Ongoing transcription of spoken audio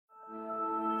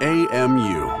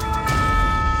AMU,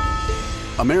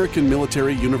 American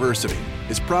Military University,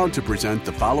 is proud to present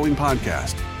the following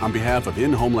podcast on behalf of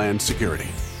In-Homeland Security.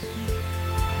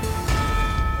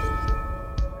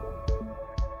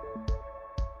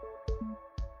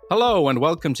 Hello and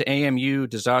welcome to AMU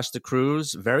Disaster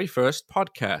Crew's very first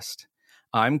podcast.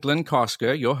 I'm Glenn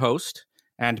Kosker, your host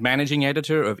and managing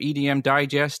editor of EDM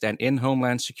Digest and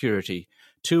In-Homeland Security,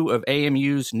 two of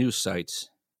AMU's news sites.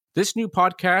 This new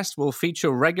podcast will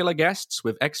feature regular guests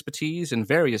with expertise in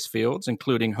various fields,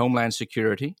 including Homeland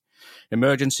Security,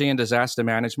 emergency and disaster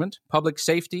management, public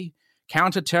safety,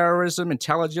 counterterrorism,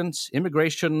 intelligence,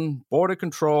 immigration, border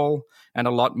control, and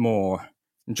a lot more.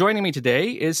 Joining me today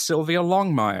is Sylvia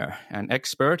Longmire, an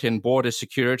expert in border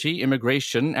security,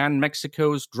 immigration, and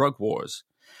Mexico's drug wars.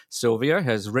 Sylvia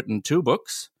has written 2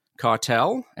 books,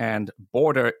 Cartel and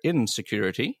Border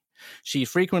Insecurity. She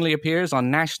frequently appears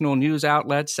on national news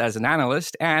outlets as an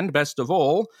analyst, and best of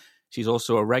all, she's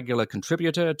also a regular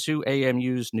contributor to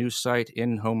AMU's news site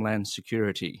In-Homeland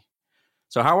Security.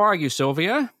 So how are you,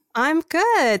 Sylvia? I'm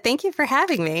good. Thank you for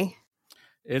having me.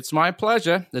 It's my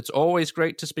pleasure. It's always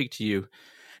great to speak to you.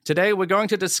 Today, we're going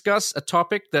to discuss a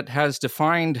topic that has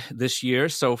defined this year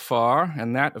so far,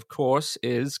 and that, of course,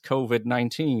 is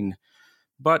COVID-19.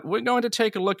 But we're going to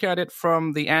take a look at it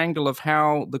from the angle of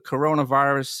how the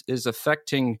coronavirus is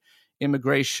affecting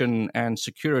immigration and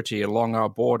security along our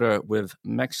border with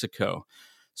Mexico.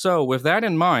 So with that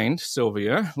in mind,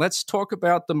 Sylvia, let's talk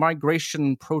about the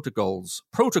Migration Protocols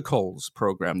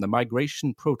Program, the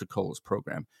Migration Protocols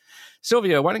Program.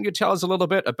 Sylvia, why don't you tell us a little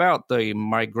bit about the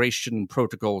Migration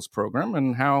Protocols Program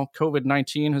and how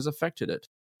COVID-19 has affected it?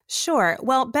 Sure.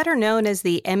 Well, better known as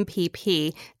the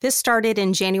MPP, this started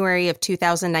in January of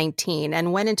 2019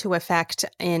 and went into effect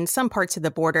in some parts of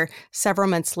the border several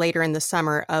months later in the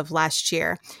summer of last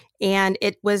year. And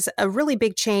it was a really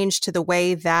big change to the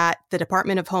way that the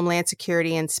Department of Homeland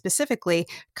Security and specifically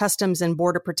Customs and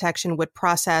Border Protection would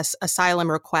process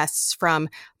asylum requests from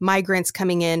migrants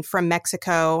coming in from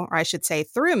Mexico, or I should say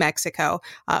through Mexico,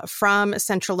 from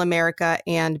Central America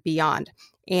and beyond.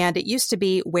 And it used to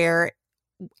be where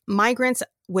migrants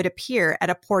would appear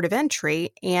at a port of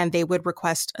entry and they would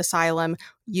request asylum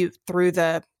through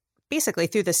the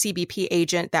CBP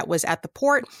agent that was at the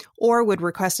port, or would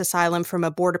request asylum from a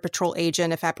Border Patrol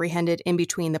agent if apprehended in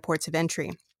between the ports of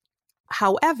entry.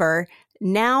 However,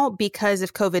 now because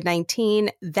of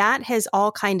COVID-19, that has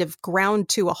all kind of ground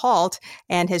to a halt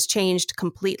and has changed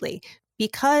completely.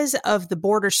 Because of the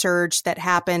border surge that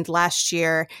happened last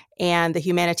year and the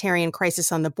humanitarian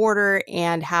crisis on the border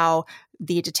and how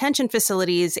the detention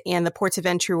facilities and the ports of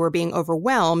entry were being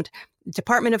overwhelmed,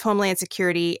 Department of Homeland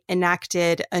Security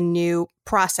enacted a new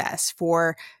process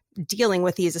for dealing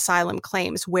with these asylum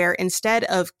claims, where instead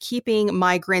of keeping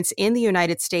migrants in the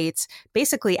United States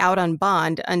basically out on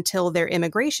bond until their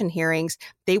immigration hearings,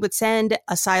 they would send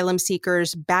asylum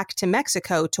seekers back to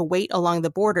Mexico to wait along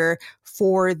the border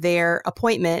for their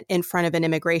appointment in front of an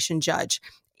immigration judge.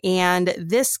 And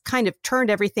this kind of turned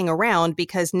everything around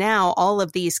because now all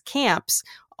of these camps,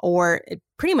 or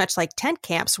pretty much like tent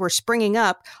camps, were springing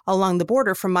up along the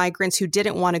border from migrants who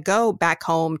didn't want to go back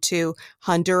home to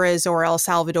Honduras or El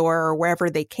Salvador or wherever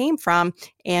they came from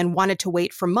and wanted to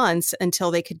wait for months until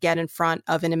they could get in front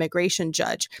of an immigration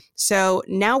judge. So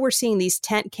now we're seeing these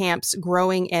tent camps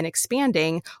growing and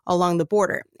expanding along the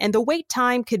border. And the wait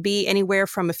time could be anywhere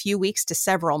from a few weeks to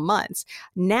several months.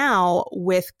 Now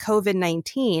with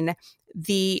COVID-19,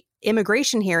 the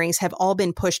immigration hearings have all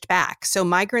been pushed back. So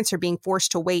migrants are being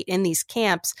forced to wait in these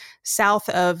camps south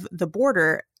of the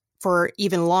border for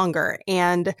even longer.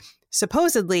 And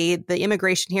supposedly the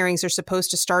immigration hearings are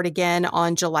supposed to start again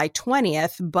on July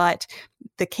 20th, but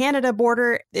the Canada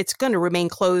border, it's going to remain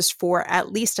closed for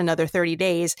at least another 30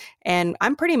 days. And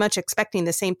I'm pretty much expecting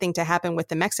the same thing to happen with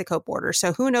the Mexico border.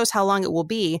 So who knows how long it will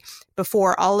be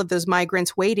before all of those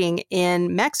migrants waiting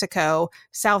in Mexico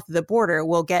south of the border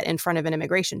will get in front of an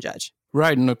immigration judge.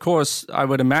 Right. And of course, I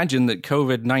would imagine that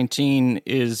COVID-19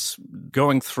 is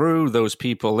going through those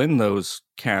people in those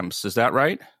camps. Is that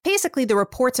right? Basically, the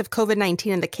reports of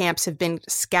COVID-19 in the camps have been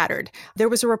scattered. There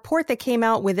was a report that came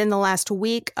out within the last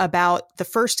week about the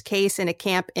first case in a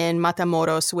camp in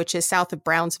Matamoros, which is south of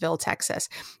Brownsville, Texas.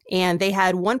 And they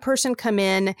had one person come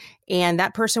in, and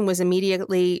that person was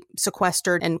immediately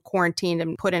sequestered and quarantined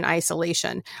and put in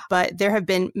isolation. But there have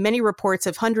been many reports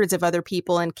of hundreds of other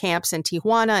people in camps in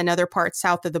Tijuana and other parts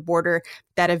south of the border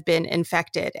that have been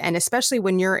infected. And especially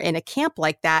when you're in a camp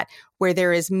like that, where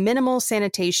there is minimal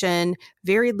sanitation,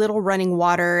 very little running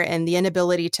water, and the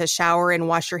inability to shower and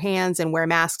wash your hands and wear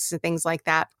masks and things like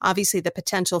that. Obviously, the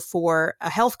potential for a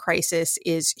health crisis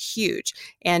is huge.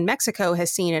 And Mexico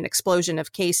has seen an explosion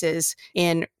of cases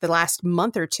in the last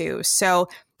month or two. So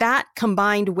that,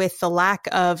 combined with the lack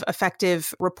of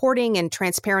effective reporting and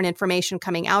transparent information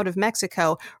coming out of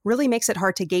Mexico, really makes it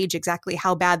hard to gauge exactly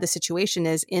how bad the situation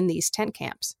is in these tent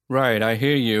camps. Right, I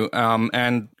hear you.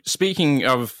 And speaking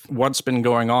of what's been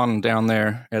going on down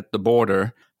there at the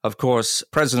border, of course,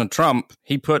 President Trump,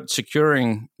 he put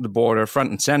securing the border front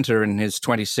and center in his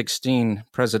 2016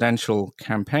 presidential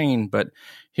campaign. But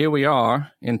here we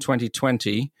are in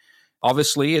 2020.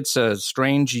 Obviously, it's a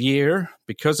strange year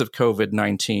because of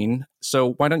COVID-19.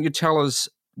 So why don't you tell us,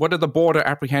 what do the border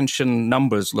apprehension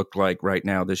numbers look like right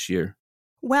now this year?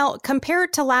 Well,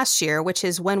 compared to last year, which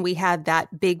is when we had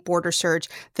that big border surge,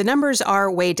 the numbers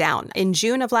are way down. In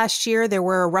June of last year, there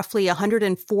were roughly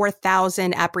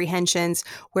 104,000 apprehensions,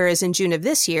 whereas in June of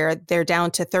this year, they're down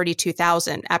to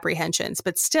 32,000 apprehensions.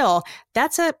 But still,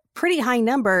 that's a pretty high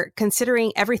number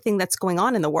considering everything that's going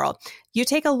on in the world. You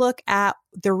take a look at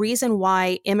the reason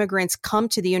why immigrants come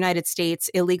to the United States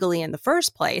illegally in the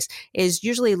first place is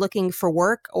usually looking for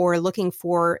work or looking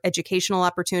for educational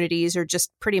opportunities or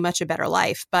just pretty much a better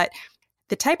life. But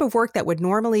the type of work that would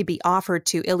normally be offered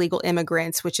to illegal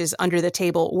immigrants, which is under the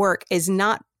table work, is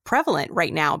not prevalent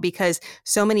right now because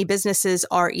so many businesses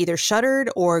are either shuttered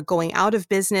or going out of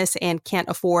business and can't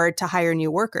afford to hire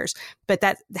new workers. But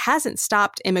that hasn't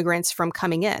stopped immigrants from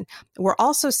coming in. We're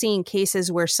also seeing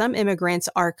cases where some immigrants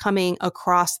are coming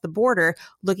across the border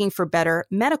looking for better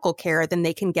medical care than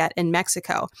they can get in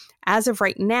Mexico. As of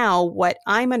right now, what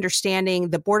I'm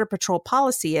understanding the Border Patrol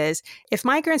policy is if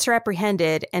migrants are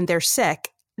apprehended and they're sick,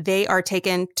 they are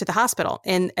taken to the hospital,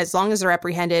 and as long as they're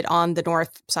apprehended on the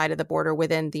north side of the border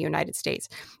within the United States.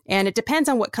 And it depends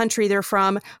on what country they're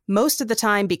from. Most of the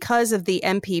time, because of the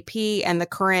MPP and the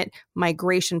current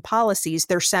migration policies,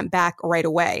 they're sent back right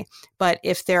away. But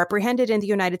if they're apprehended in the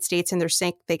United States and they're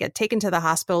sick, they get taken to the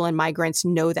hospital, and migrants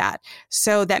know that.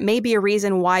 So that may be a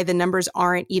reason why the numbers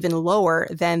aren't even lower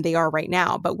than they are right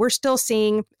now. But we're still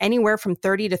seeing anywhere from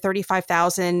 30 to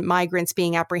 35,000 migrants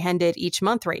being apprehended each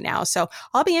month right now. So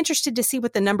I'll be interested to see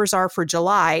what the numbers are for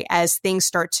July as things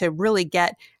start to really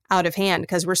get out of hand,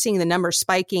 because we're seeing the numbers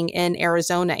spiking in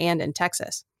Arizona and in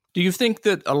Texas. Do you think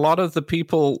that a lot of the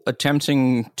people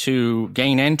attempting to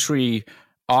gain entry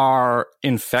are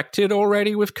infected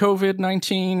already with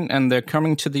COVID-19 and they're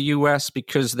coming to the U.S.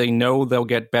 because they know they'll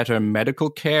get better medical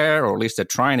care, or at least they're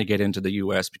trying to get into the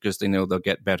U.S. because they know they'll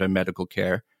get better medical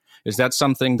care? Is that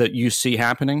something that you see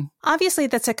happening? Obviously,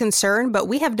 that's a concern, but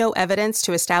we have no evidence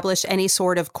to establish any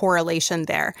sort of correlation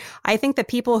there. I think the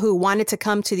people who wanted to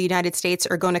come to the United States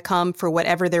are going to come for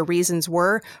whatever their reasons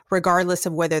were, regardless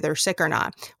of whether they're sick or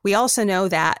not. We also know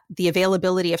that the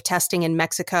availability of testing in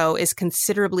Mexico is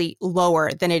considerably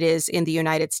lower than it is in the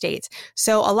United States.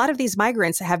 So a lot of these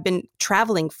migrants have been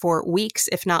traveling for weeks,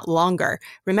 if not longer.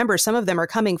 Remember, some of them are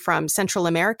coming from Central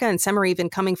America, and some are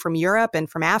even coming from Europe and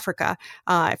from Africa,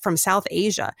 from South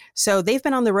Asia. So they've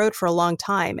been on the road for a long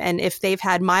time. And if they've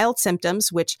had mild symptoms,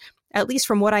 which at least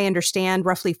from what I understand,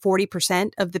 roughly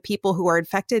 40% of the people who are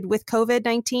infected with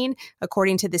COVID-19,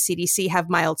 according to the CDC, have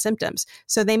mild symptoms.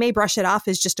 So they may brush it off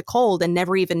as just a cold and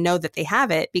never even know that they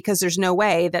have it, because there's no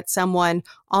way that someone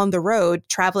on the road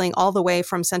traveling all the way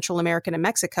from Central America to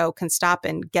Mexico can stop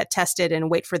and get tested and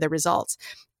wait for the results.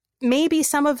 Maybe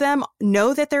some of them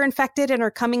know that they're infected and are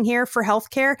coming here for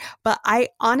healthcare, but I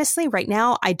honestly, right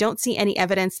now, I don't see any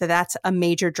evidence that that's a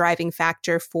major driving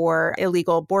factor for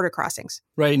illegal border crossings.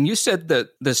 Right. And you said that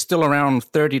there's still around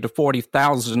 30 to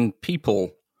 40,000 people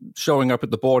showing up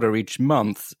at the border each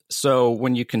month. So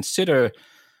when you consider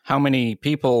how many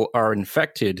people are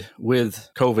infected with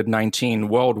COVID-19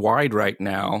 worldwide right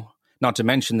now, not to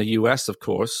mention the U.S., of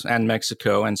course, and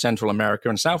Mexico and Central America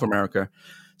and South America.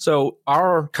 So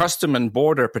our Custom and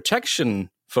Border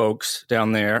Protection folks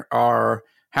down there are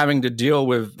having to deal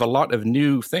with a lot of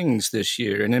new things this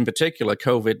year, and in particular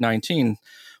COVID-19,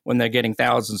 when they're getting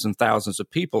thousands and thousands of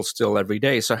people still every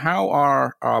day. So how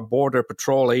are our Border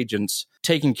Patrol agents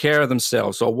taking care of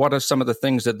themselves, or what are some of the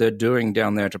things that they're doing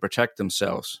down there to protect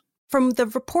themselves? From the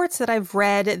reports that I've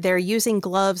read, they're using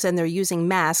gloves and they're using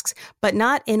masks, but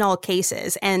not in all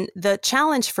cases. And the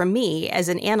challenge for me as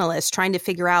an analyst trying to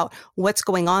figure out what's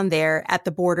going on there at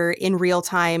the border in real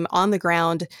time, on the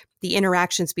ground, the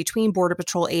interactions between Border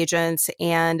Patrol agents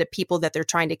and people that they're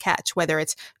trying to catch, whether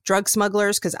it's drug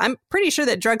smugglers, because I'm pretty sure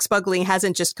that drug smuggling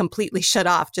hasn't just completely shut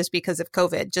off just because of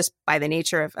COVID, just by the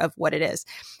nature of what it is.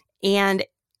 And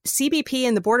CBP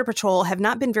and the Border Patrol have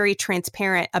not been very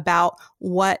transparent about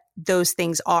what those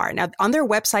things are. Now, on their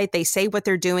website, they say what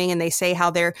they're doing and they say how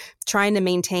they're trying to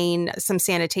maintain some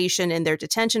sanitation in their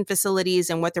detention facilities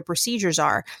and what their procedures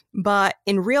are. But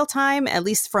in real time, at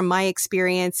least from my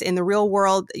experience in the real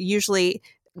world, usually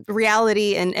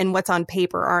reality and what's on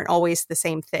paper aren't always the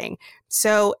same thing.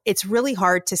 So it's really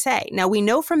hard to say. Now, we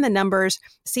know from the numbers,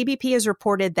 CBP has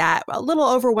reported that a little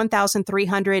over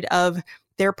 1,300 of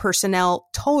their personnel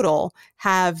total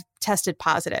have tested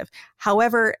positive.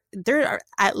 However, there are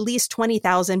at least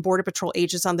 20,000 Border Patrol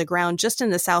agents on the ground just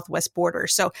in the southwest border.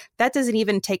 So that doesn't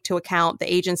even take into account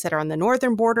the agents that are on the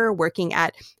northern border, working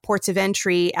at ports of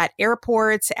entry, at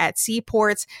airports, at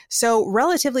seaports. So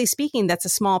relatively speaking, that's a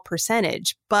small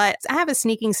percentage. But I have a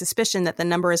sneaking suspicion that the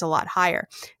number is a lot higher.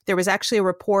 There was actually a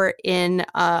report in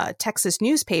a Texas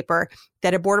newspaper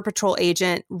that a Border Patrol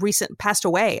agent passed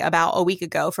away about a week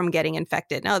ago from getting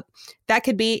infected. Now, that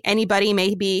could be anybody.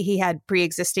 Maybe he had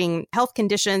pre-existing health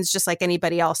conditions, just like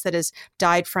anybody else that has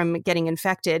died from getting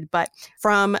infected. But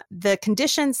from the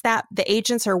conditions that the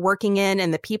agents are working in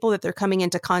and the people that they're coming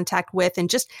into contact with and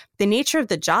just the nature of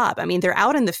the job, I mean, they're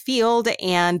out in the field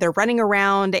and they're running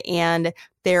around and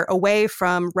they're away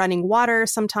from running water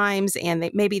sometimes, and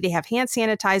maybe they have hand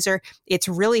sanitizer. It's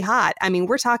really hot. I mean,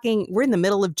 we're in the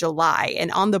middle of July,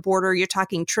 and on the border, you're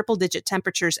talking triple digit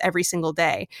temperatures every single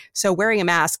day. So wearing a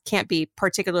mask can't be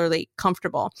particularly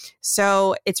comfortable.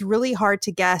 So it's really hard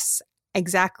to guess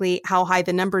exactly how high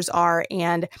the numbers are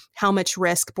and how much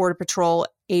risk Border Patrol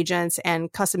agents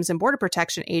and Customs and Border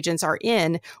Protection agents are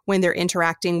in when they're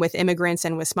interacting with immigrants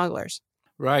and with smugglers.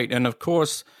 Right. And of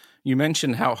course, you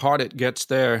mentioned how hot it gets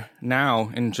there now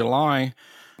in July.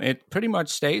 It pretty much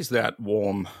stays that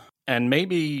warm. And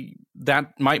maybe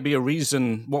that might be a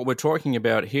reason, what we're talking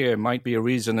about here might be a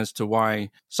reason as to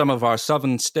why some of our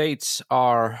southern states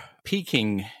are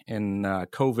peaking in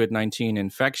COVID-19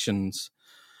 infections.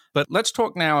 But let's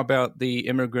talk now about the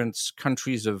immigrants'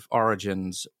 countries of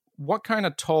origins. What kind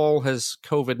of toll has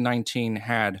COVID-19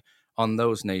 had on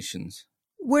those nations?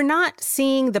 We're not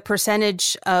seeing the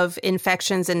percentage of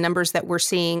infections and numbers that we're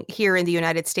seeing here in the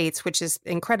United States, which is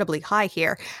incredibly high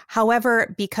here.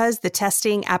 However, because the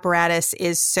testing apparatus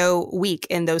is so weak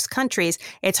in those countries,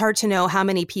 it's hard to know how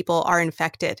many people are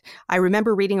infected. I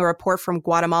remember reading a report from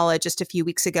Guatemala just a few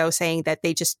weeks ago saying that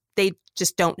they just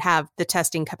don't have the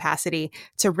testing capacity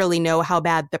to really know how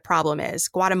bad the problem is.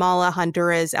 Guatemala,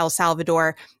 Honduras, El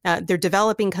Salvador, they're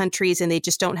developing countries and they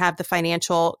just don't have the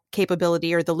financial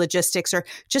capability or the logistics or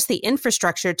just the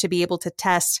infrastructure to be able to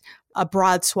test a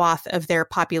broad swath of their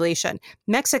population.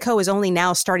 Mexico is only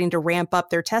now starting to ramp up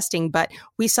their testing, but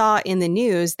we saw in the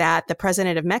news that the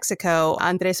president of Mexico,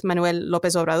 Andrés Manuel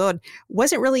López Obrador,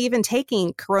 wasn't really even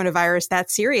taking coronavirus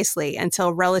that seriously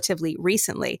until relatively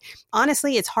recently.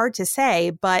 Honestly, it's hard to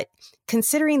say, but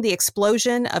considering the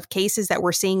explosion of cases that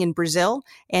we're seeing in Brazil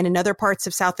and in other parts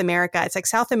of South America, it's like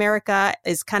South America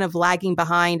is kind of lagging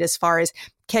behind as far as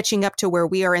catching up to where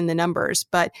we are in the numbers.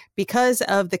 But because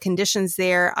of the conditions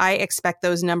there, I expect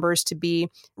those numbers to be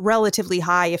relatively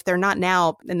high, if they're not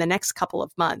now, in the next couple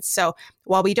of months. So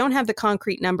while we don't have the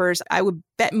concrete numbers, I would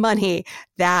bet money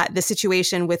that the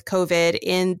situation with COVID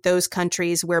in those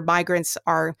countries where migrants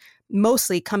are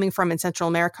mostly coming from in Central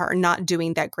America are not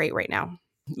doing that great right now.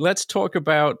 Let's talk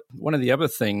about one of the other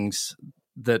things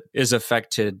that is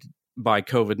affected by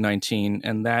COVID-19,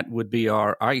 and that would be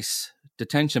our ICE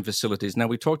detention facilities. Now,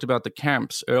 we talked about the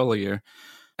camps earlier.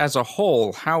 As a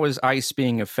whole, how is ICE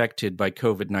being affected by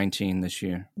COVID-19 this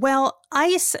year? Well,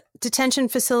 ICE detention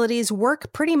facilities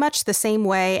work pretty much the same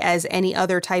way as any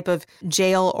other type of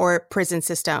jail or prison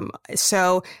system.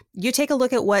 So you take a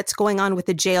look at what's going on with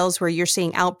the jails where you're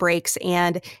seeing outbreaks,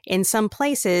 and in some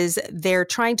places, they're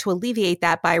trying to alleviate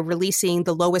that by releasing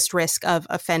the lowest risk of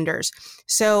offenders.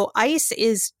 So ICE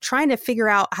is trying to figure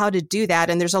out how to do that,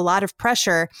 and there's a lot of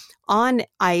pressure on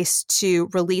ICE to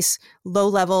release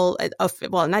low-level,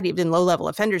 well, not even low-level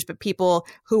offenders, but people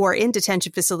who are in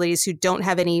detention facilities who don't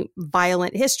have any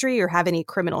violent history or have any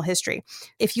criminal history.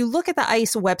 If you look at the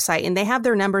ICE website, and they have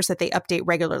their numbers that they update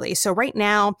regularly. So right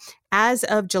now, as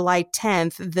of July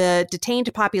 10th, the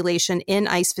detained population in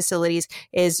ICE facilities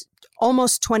is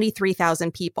almost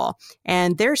 23,000 people.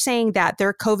 And they're saying that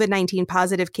their COVID-19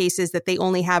 positive cases, that they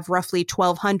only have roughly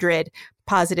 1,200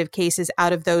 positive cases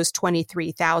out of those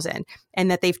 23,000,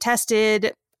 and that they've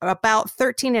tested about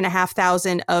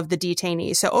 13,500 of the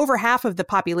detainees. So over half of the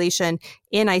population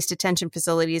in ICE detention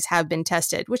facilities have been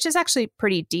tested, which is actually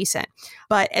pretty decent.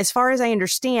 But as far as I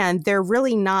understand, they're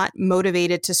really not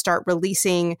motivated to start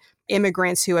releasing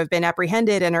immigrants who have been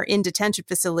apprehended and are in detention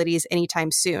facilities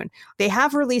anytime soon. They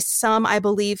have released some, I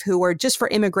believe, who are just for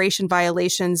immigration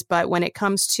violations. But when it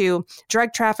comes to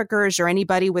drug traffickers or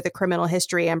anybody with a criminal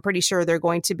history, I'm pretty sure they're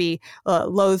going to be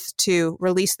loath to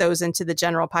release those into the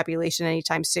general population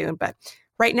anytime soon. But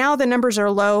right now, the numbers are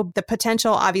low. The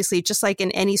potential, obviously, just like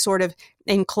in any sort of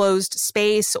enclosed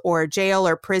space or jail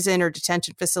or prison or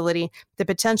detention facility, the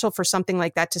potential for something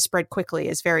like that to spread quickly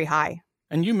is very high.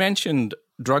 And you mentioned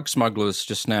drug smugglers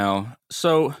just now.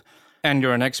 So, and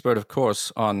you're an expert, of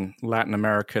course, on Latin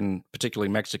American, particularly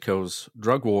Mexico's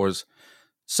drug wars.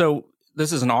 So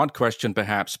this is an odd question,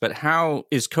 perhaps, but how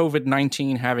is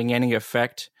COVID-19 having any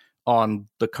effect on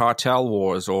the cartel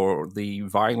wars or the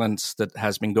violence that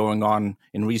has been going on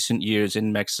in recent years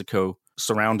in Mexico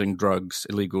surrounding drugs,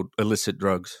 illicit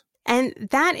drugs? And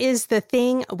that is the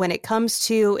thing when it comes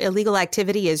to illegal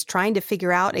activity, is trying to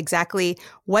figure out exactly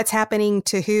what's happening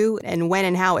to who and when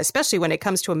and how, especially when it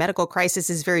comes to a medical crisis,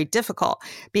 is very difficult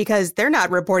because they're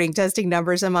not reporting testing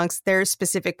numbers amongst their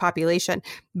specific population.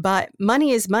 But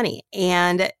money is money.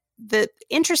 And the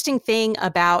interesting thing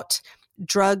about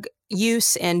drug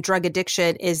use and drug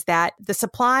addiction is that the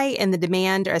supply and the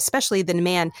demand, or especially the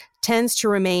demand, tends to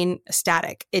remain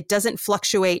static. It doesn't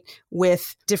fluctuate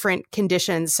with different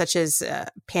conditions such as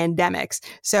pandemics.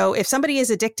 So if somebody is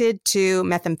addicted to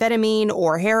methamphetamine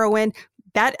or heroin,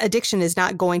 that addiction is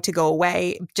not going to go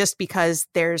away just because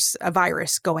there's a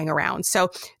virus going around. So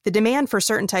the demand for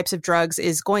certain types of drugs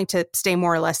is going to stay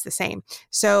more or less the same.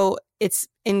 So it's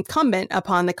incumbent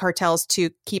upon the cartels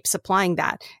to keep supplying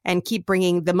that and keep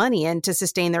bringing the money in to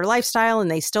sustain their lifestyle.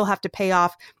 And they still have to pay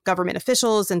off government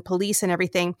officials and police and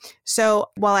everything.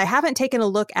 So while I haven't taken a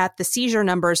look at the seizure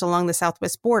numbers along the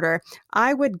southwest border,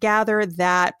 I would gather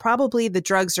that probably the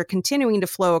drugs are continuing to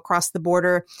flow across the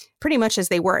border pretty much as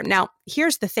they were. Now,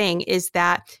 here's the thing is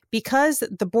that because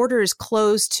the border is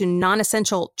closed to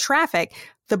non-essential traffic,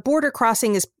 the border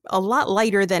crossing is a lot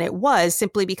lighter than it was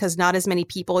simply because not as many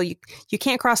people, you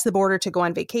can't cross the border to go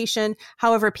on vacation.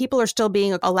 However, people are still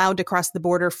being allowed to cross the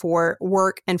border for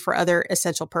work and for other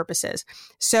essential purposes.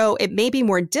 So it may be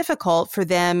more difficult for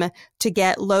them to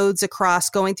get loads across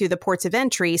going through the ports of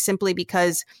entry simply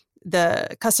because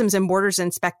the Customs and Borders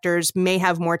inspectors may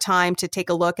have more time to take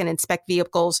a look and inspect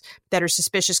vehicles that are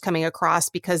suspicious coming across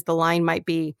because the line might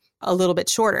be a little bit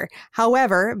shorter.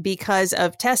 However, because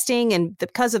of testing and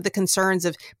because of the concerns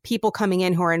of people coming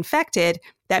in who are infected,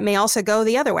 that may also go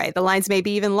the other way. The lines may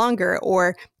be even longer,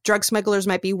 or drug smugglers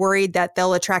might be worried that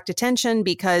they'll attract attention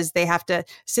because they have to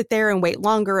sit there and wait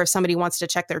longer if somebody wants to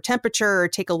check their temperature or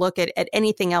take a look at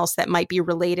anything else that might be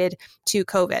related to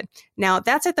COVID. Now,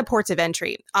 that's at the ports of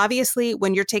entry. Obviously,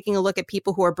 when you're taking a look at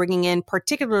people who are bringing in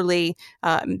particularly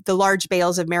the large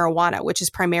bales of marijuana, which is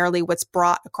primarily what's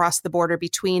brought across the border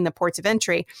between the ports of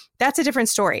entry, that's a different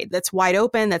story. That's wide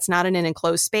open. That's not in an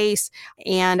enclosed space.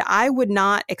 And I would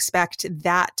not expect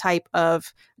that type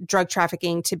of drug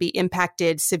trafficking to be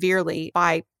impacted severely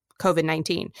by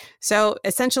COVID-19. So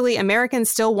essentially, Americans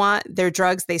still want their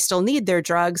drugs. They still need their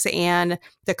drugs. And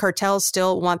the cartels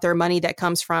still want their money that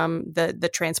comes from the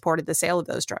transport of the sale of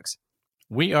those drugs.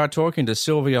 We are talking to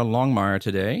Sylvia Longmire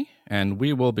today, and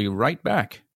we will be right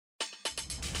back.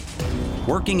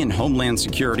 Working in Homeland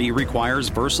Security requires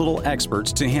versatile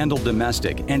experts to handle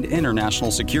domestic and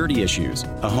international security issues.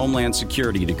 A Homeland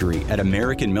Security degree at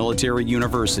American Military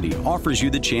University offers you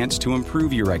the chance to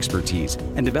improve your expertise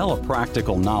and develop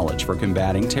practical knowledge for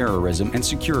combating terrorism and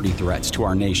security threats to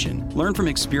our nation. Learn from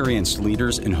experienced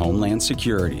leaders in Homeland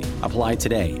Security. Apply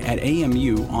today at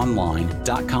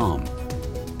amuonline.com.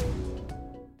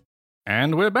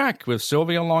 And we're back with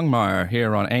Sylvia Longmire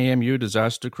here on AMU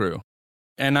Disaster Crew.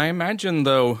 And I imagine,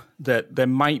 though, that there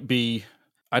might be,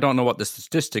 I don't know what the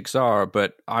statistics are,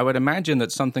 but I would imagine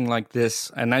that something like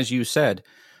this, and as you said,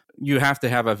 you have to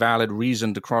have a valid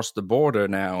reason to cross the border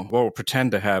now, or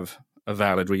pretend to have a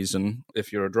valid reason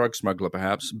if you're a drug smuggler,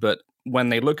 perhaps. But when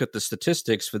they look at the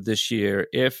statistics for this year,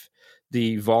 if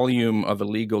the volume of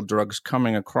illegal drugs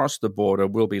coming across the border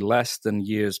will be less than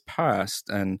years past,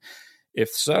 and if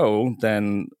so,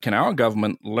 then can our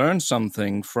government learn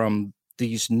something from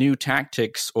these new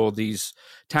tactics or these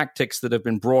tactics that have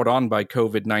been brought on by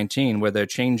COVID-19, where they're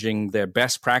changing their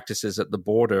best practices at the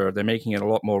border, they're making it a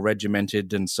lot more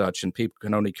regimented and such, and people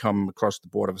can only come across the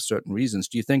border for certain reasons.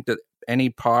 Do you think that any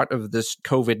part of this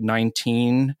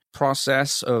COVID-19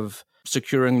 process of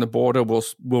securing the border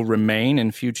will remain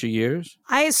in future years?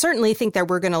 I certainly think that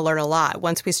we're going to learn a lot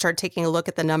once we start taking a look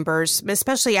at the numbers,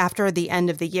 especially after the end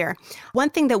of the year. One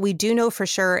thing that we do know for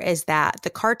sure is that the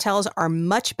cartels are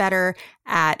much better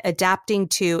at adapting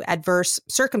to adverse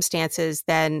circumstances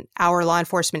than our law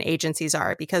enforcement agencies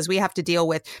are, because we have to deal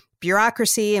with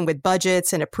bureaucracy and with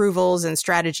budgets and approvals and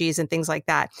strategies and things like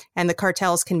that. And the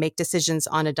cartels can make decisions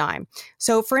on a dime.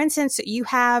 So, for instance, you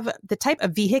have the type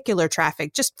of vehicular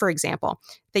traffic, just for example,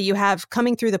 that you have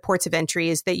coming through the ports of entry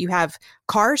is that you have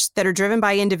cars that are driven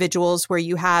by individuals where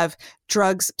you have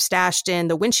drugs stashed in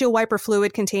the windshield wiper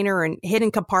fluid container or in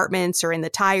hidden compartments or in the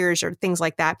tires or things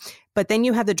like that. But then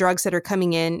you have the drugs that are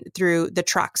coming in through the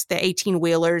trucks, the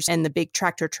 18-wheelers and the big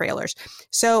tractor trailers.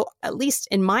 So at least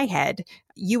in my head,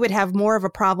 you would have more of a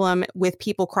problem with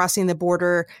people crossing the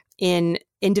border in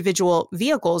individual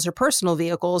vehicles or personal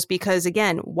vehicles, because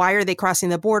again, why are they crossing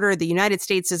the border? The United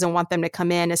States doesn't want them to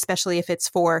come in, especially if it's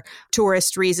for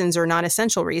tourist reasons or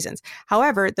non-essential reasons.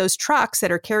 However, those trucks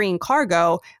that are carrying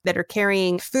cargo, that are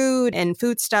carrying food and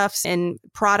foodstuffs and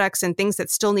products and things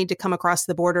that still need to come across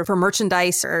the border for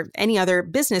merchandise or any other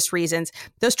business reasons,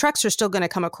 those trucks are still going to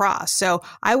come across. So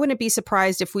I wouldn't be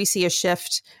surprised if we see a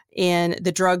shift in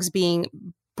the drugs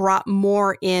being brought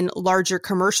more in larger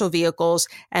commercial vehicles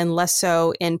and less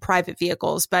so in private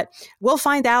vehicles. But we'll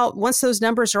find out once those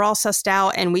numbers are all sussed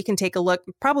out, and we can take a look,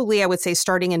 probably I would say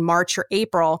starting in March or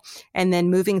April, and then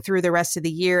moving through the rest of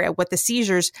the year at what the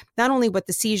seizures, not only what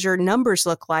the seizure numbers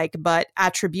look like, but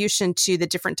attribution to the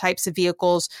different types of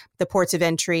vehicles, the ports of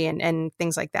entry and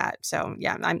things like that. So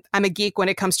yeah, I'm a geek when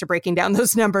it comes to breaking down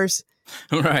those numbers.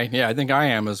 Right. Yeah, I think I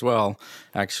am as well,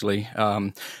 actually.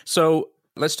 So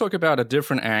let's talk about a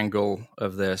different angle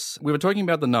of this. We were talking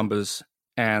about the numbers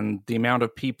and the amount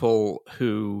of people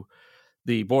who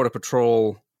the Border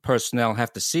Patrol personnel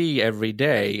have to see every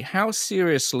day. How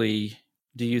seriously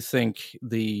do you think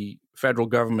the federal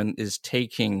government is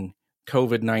taking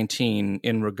COVID-19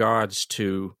 in regards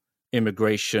to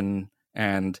immigration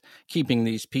and keeping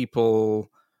these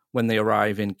people when they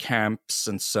arrive in camps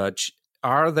and such?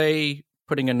 Are they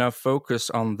putting enough focus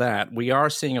on that? We are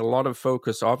seeing a lot of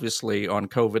focus, obviously, on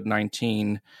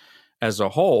COVID-19 as a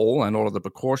whole and all of the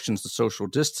precautions, the social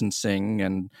distancing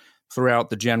and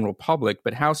throughout the general public.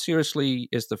 But how seriously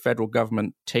is the federal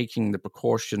government taking the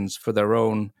precautions for their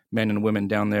own men and women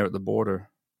down there at the border?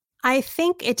 I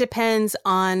think it depends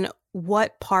on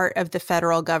what part of the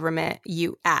federal government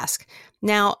you ask.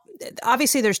 Now,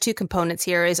 obviously, there's two components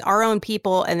here, is our own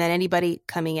people and then anybody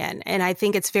coming in. And I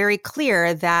think it's very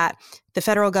clear that the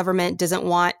federal government doesn't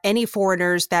want any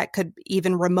foreigners that could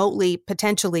even remotely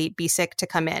potentially be sick to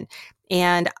come in.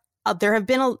 And there have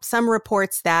been some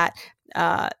reports that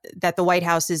the White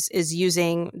House is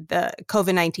using the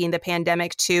COVID-19, the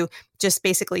pandemic, to just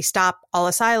basically stop all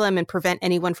asylum and prevent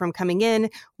anyone from coming in.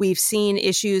 We've seen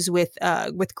issues with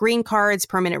green cards,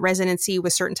 permanent residency,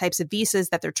 with certain types of visas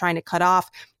that they're trying to cut off,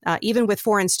 even with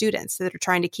foreign students, that are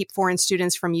trying to keep foreign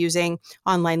students from using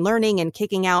online learning and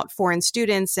kicking out foreign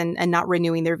students and not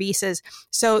renewing their visas.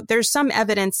 So there's some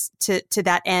evidence to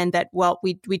that end that, well,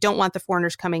 we don't want the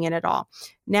foreigners coming in at all.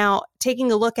 Now,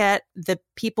 taking a look at the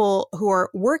people who are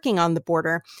working on the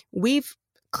border, we've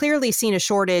clearly seen a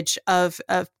shortage of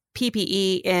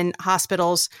PPE in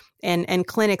hospitals and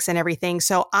clinics and everything.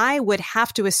 So I would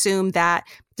have to assume that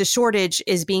the shortage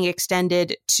is being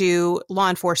extended to law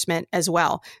enforcement as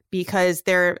well, because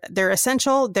they're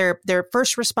essential, they're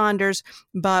first responders.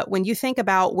 But when you think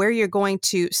about where you're going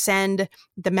to send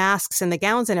the masks and the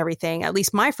gowns and everything, at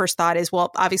least my first thought is,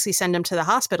 well, obviously send them to the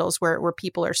hospitals where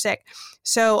people are sick.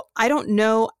 So I don't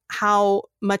know how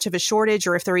much of a shortage,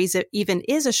 or if there even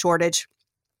is a shortage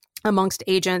amongst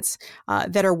agents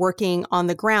that are working on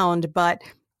the ground. But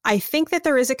I think that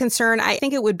there is a concern. I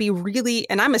think it would be really,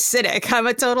 and I'm a cynic, I'm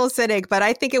a total cynic, but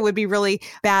I think it would be really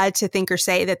bad to think or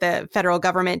say that the federal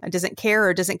government doesn't care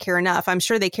or doesn't care enough. I'm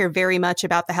sure they care very much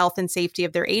about the health and safety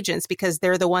of their agents, because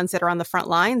they're the ones that are on the front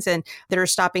lines and that are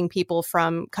stopping people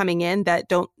from coming in that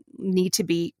don't need to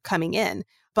be coming in.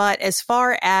 But as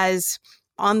far as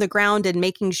on the ground and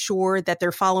making sure that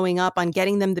they're following up on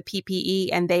getting them the PPE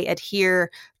and they adhere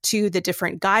to the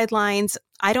different guidelines,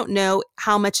 I don't know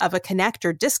how much of a connect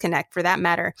or disconnect, for that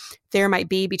matter, there might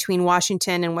be between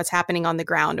Washington and what's happening on the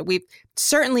ground. We've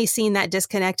certainly seen that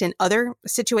disconnect in other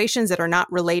situations that are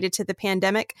not related to the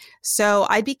pandemic. So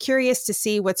I'd be curious to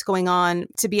see what's going on,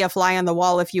 to be a fly on the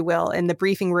wall, if you will, in the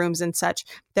briefing rooms and such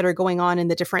that are going on in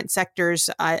the different sectors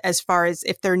as far as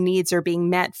if their needs are being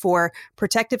met for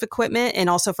protective equipment and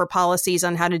also for policies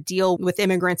on how to deal with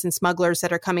immigrants and smugglers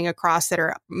that are coming across that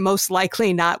are most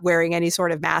likely not wearing any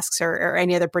sort of masks or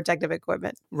any other protective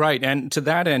equipment. Right. And to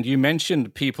that end, you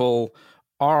mentioned people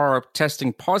are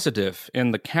testing positive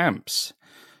in the camps.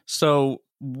 So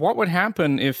what would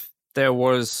happen if there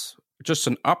was just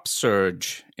an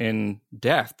upsurge in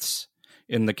deaths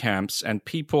in the camps and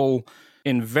people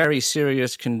in very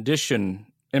serious condition,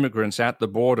 immigrants at the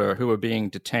border who are being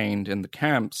detained in the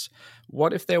camps?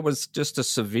 What if there was just a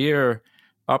severe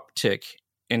uptick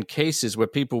in cases where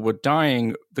people were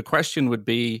dying? The question would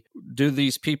be, do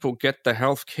these people get the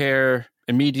health care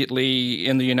immediately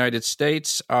in the United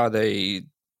States?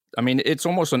 It's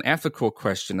almost an ethical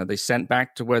question. Are they sent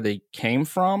back to where they came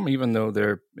from, even though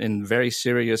they're in very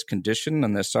serious condition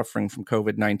and they're suffering from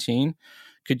COVID-19?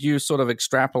 Could you sort of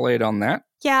extrapolate on that?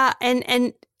 Yeah,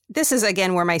 and this is,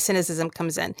 again, where my cynicism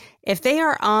comes in. If they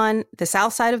are on the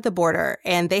south side of the border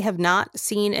and they have not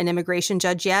seen an immigration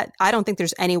judge yet, I don't think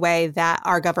there's any way that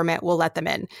our government will let them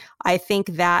in. I think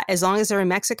that as long as they're in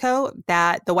Mexico,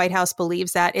 that the White House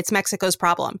believes that it's Mexico's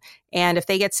problem. And if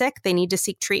they get sick, they need to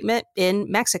seek treatment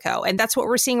in Mexico. And that's what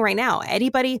we're seeing right now.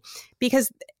 Anybody,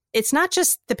 because it's not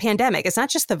just the pandemic. It's not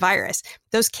just the virus.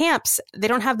 Those camps, they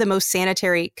don't have the most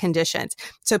sanitary conditions.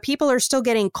 So people are still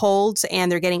getting colds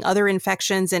and they're getting other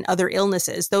infections and other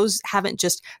illnesses. Those haven't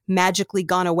just magically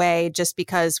gone away just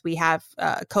because we have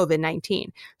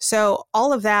COVID-19. So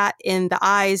all of that in the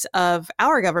eyes of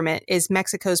our government is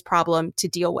Mexico's problem to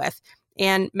deal with.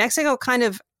 And Mexico kind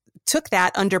of took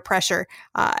that under pressure.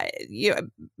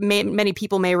 Many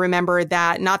people may remember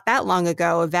that not that long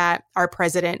ago that our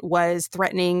president was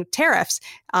threatening tariffs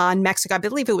on Mexico. I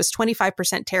believe it was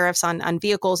 25% tariffs on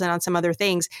vehicles and on some other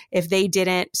things if they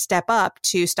didn't step up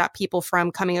to stop people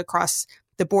from coming across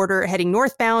the border heading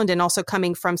northbound and also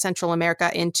coming from Central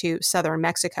America into southern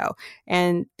Mexico.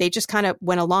 And they just kind of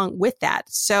went along with that.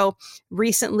 So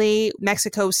recently,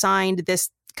 Mexico signed this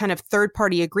kind of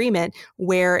third-party agreement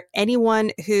where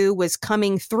anyone who was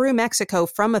coming through Mexico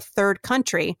from a third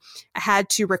country had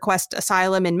to request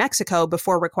asylum in Mexico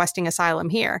before requesting asylum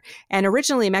here. And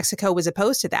originally Mexico was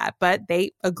opposed to that, but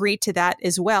they agreed to that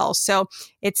as well. So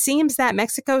it seems that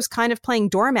Mexico's kind of playing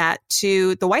doormat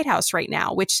to the White House right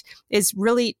now, which is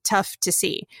really tough to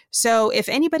see. So if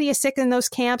anybody is sick in those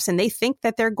camps and they think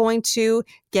that they're going to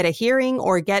get a hearing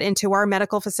or get into our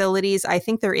medical facilities, I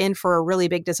think they're in for a really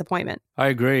big disappointment. I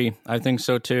agree. I think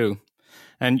so too.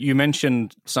 And you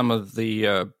mentioned some of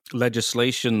the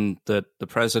legislation that the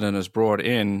president has brought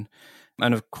in,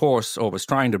 and of course, or was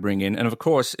trying to bring in. And of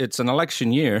course, it's an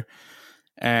election year.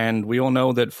 And we all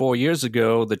know that 4 years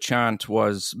ago, the chant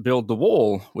was build the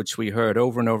wall, which we heard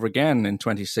over and over again in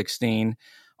 2016.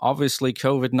 Obviously,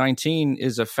 COVID-19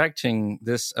 is affecting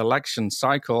this election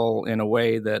cycle in a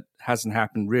way that hasn't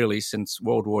happened really since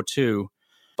World War II.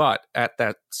 But at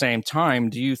that same time,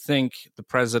 do you think the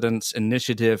president's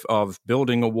initiative of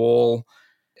building a wall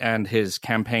and his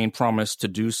campaign promise to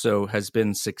do so has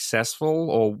been successful?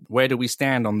 Or where do we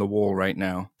stand on the wall right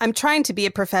now? I'm trying to be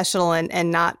a professional and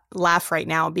not laugh right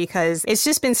now because it's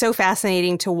just been so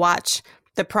fascinating to watch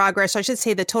the progress, I should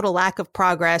say the total lack of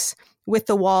progress with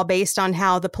the wall based on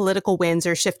how the political winds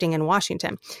are shifting in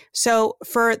Washington. So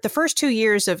for the first 2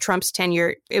 years of Trump's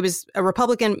tenure, it was a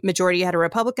Republican majority. You had a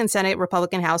Republican Senate,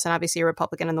 Republican House, and obviously a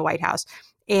Republican in the White House.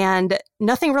 And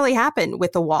nothing really happened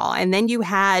with the wall. And then you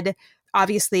had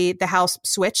obviously the House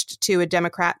switched to a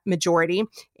Democrat majority,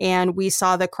 and we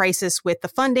saw the crisis with the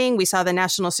funding. We saw the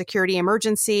national security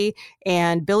emergency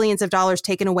and billions of dollars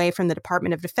taken away from the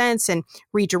Department of Defense and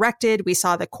redirected. We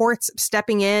saw the courts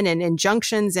stepping in and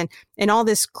injunctions and all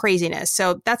this craziness.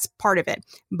 So that's part of it.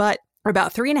 But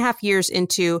about 3.5 years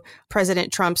into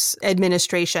President Trump's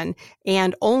administration,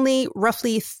 and only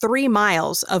roughly 3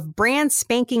 miles of brand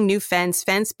spanking new fence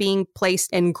being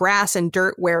placed in grass and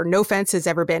dirt where no fence has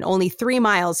ever been. Only 3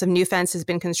 miles of new fence has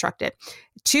been constructed.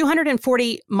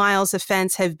 240 miles of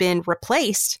fence have been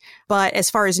replaced, but as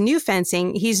far as new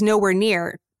fencing, he's nowhere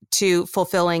near to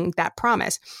fulfilling that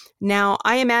promise. Now,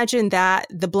 I imagine that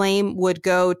the blame would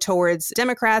go towards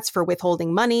Democrats for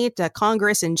withholding money, to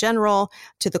Congress in general,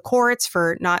 to the courts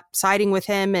for not siding with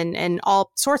him, and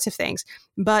all sorts of things.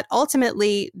 But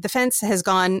ultimately, the fence has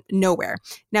gone nowhere.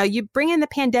 Now, you bring in the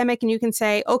pandemic and you can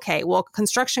say, okay, well,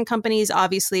 construction companies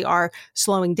obviously are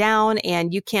slowing down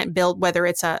and you can't build, whether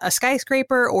it's a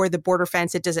skyscraper or the border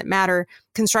fence, it doesn't matter.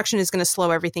 Construction is going to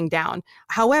slow everything down.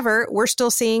 However, we're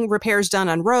still seeing repairs done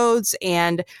on roads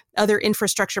and other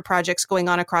infrastructure projects going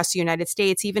on across the United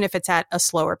States, even if it's at a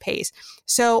slower pace.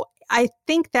 So I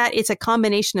think that it's a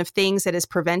combination of things that has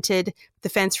prevented the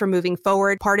fence from moving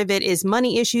forward. Part of it is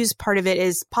money issues. Part of it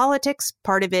is politics.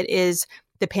 Part of it is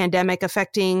the pandemic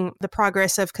affecting the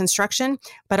progress of construction.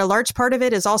 But a large part of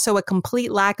it is also a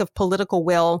complete lack of political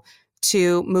will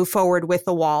to move forward with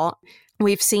the wall.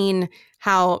 We've seen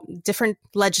how different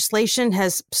legislation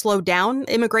has slowed down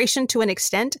immigration to an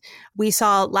extent. We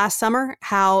saw last summer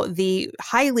how the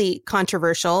highly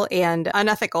controversial and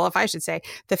unethical, if I should say,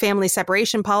 the family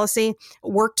separation policy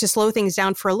worked to slow things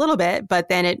down for a little bit, but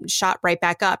then it shot right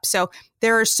back up. So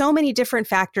there are so many different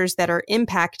factors that are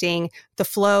impacting the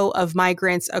flow of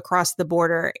migrants across the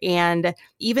border. And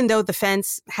even though the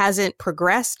fence hasn't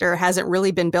progressed or hasn't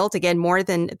really been built, again, more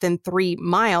than 3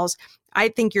 miles, I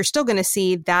think you're still going to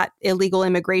see that illegal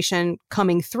immigration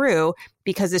coming through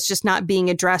because it's just not being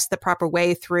addressed the proper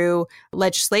way through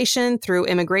legislation, through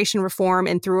immigration reform,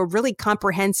 and through a really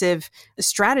comprehensive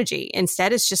strategy.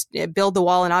 Instead, it's just build the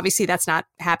wall. And obviously, that's not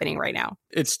happening right now.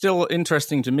 It's still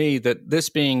interesting to me that this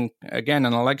being, again,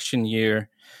 an election year,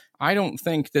 I don't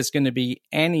think there's going to be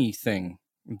anything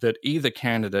that either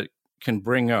candidate can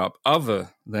bring up other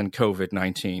than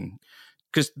COVID-19.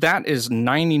 Because that is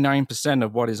 99%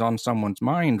 of what is on someone's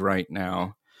mind right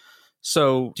now.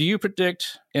 So do you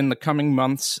predict in the coming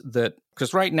months that,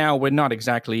 because right now we're not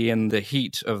exactly in the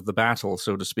heat of the battle,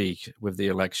 so to speak, with the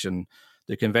election.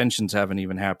 The conventions haven't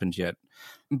even happened yet.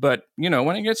 But,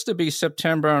 when it gets to be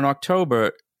September and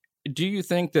October, do you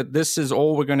think that this is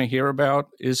all we're going to hear about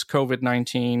is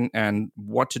COVID-19 and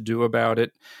what to do about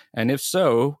it? And if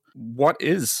so, what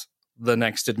is the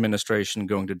next administration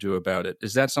going to do about it?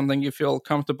 Is that something you feel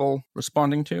comfortable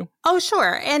responding to? Oh,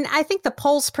 sure. And I think the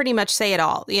polls pretty much say it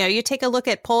all. You take a look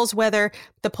at polls, whether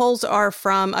the polls are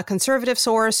from a conservative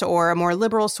source or a more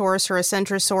liberal source or a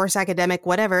centrist source, academic,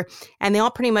 whatever, and they all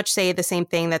pretty much say the same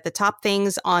thing, that the top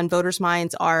things on voters'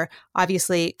 minds are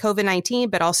obviously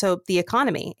COVID-19, but also the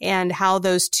economy and how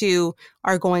those two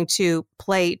are going to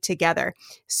play together.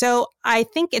 So I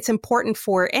think it's important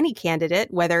for any candidate,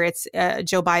 whether it's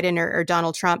Joe Biden or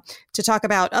Donald Trump, to talk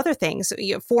about other things.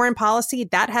 Foreign policy,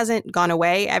 that hasn't gone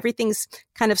away. Everything's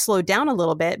kind of slowed down a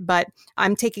little bit, but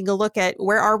I'm taking a look at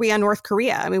where are we on North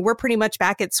Korea? I mean, we're pretty much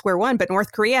back at square one, but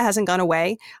North Korea hasn't gone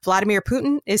away. Vladimir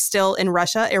Putin is still in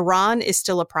Russia. Iran is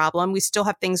still a problem. We still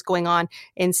have things going on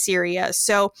in Syria.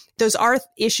 So those are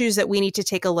issues that we need to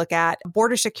take a look at.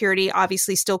 Border security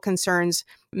obviously still concerns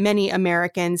many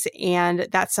Americans, and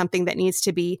that's something that needs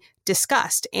to be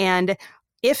discussed. And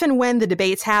if and when the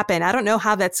debates happen, I don't know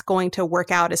how that's going to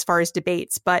work out as far as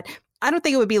debates, but I don't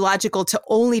think it would be logical to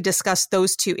only discuss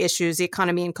those two issues, the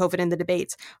economy and COVID, in the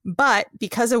debates. But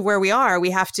because of where we are,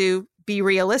 we have to be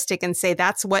realistic and say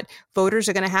that's what voters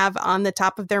are going to have on the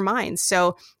top of their minds.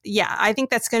 So yeah, I think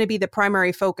that's going to be the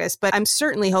primary focus, but I'm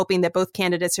certainly hoping that both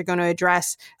candidates are going to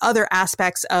address other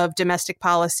aspects of domestic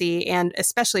policy and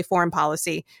especially foreign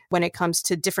policy when it comes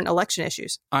to different election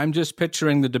issues. I'm just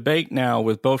picturing the debate now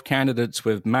with both candidates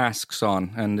with masks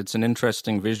on, and it's an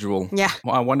interesting visual. Yeah.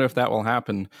 I wonder if that will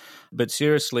happen. But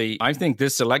seriously, I think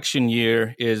this election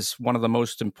year is one of the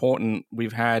most important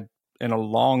we've had in a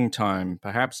long time,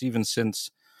 perhaps even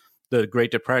since the Great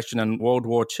Depression and World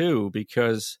War II,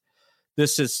 because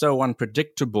this is so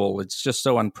unpredictable. It's just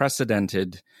so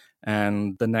unprecedented.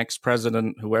 And the next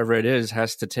president, whoever it is,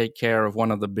 has to take care of one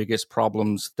of the biggest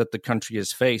problems that the country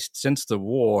has faced since the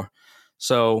war.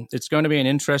 So it's going to be an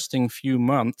interesting few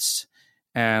months,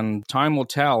 and time will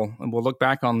tell. And we'll look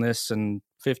back on this in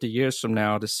 50 years from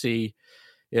now to see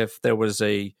if there was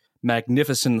a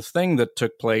magnificent thing that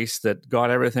took place that got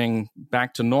everything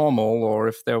back to normal, or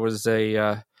if there was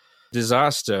a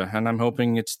disaster. And I'm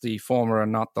hoping it's the former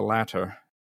and not the latter.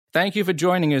 Thank you for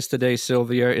joining us today,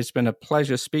 Sylvia. It's been a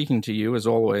pleasure speaking to you, as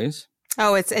always.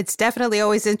 Oh, it's definitely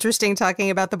always interesting talking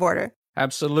about the border.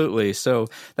 Absolutely. So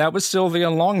that was Sylvia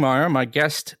Longmire, my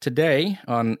guest today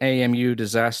on AMU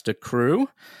Disaster Crew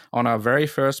on our very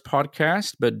first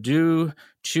podcast. But do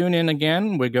tune in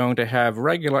again. We're going to have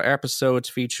regular episodes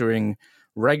featuring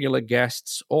regular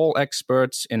guests, all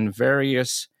experts in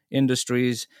various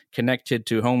industries connected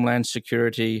to Homeland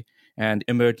Security and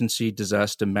emergency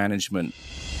disaster management.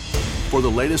 For the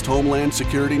latest Homeland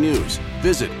Security news,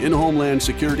 visit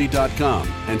inhomelandsecurity.com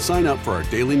and sign up for our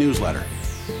daily newsletter.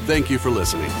 Thank you for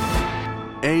listening.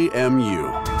 AMU,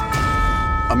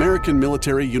 American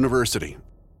Military University.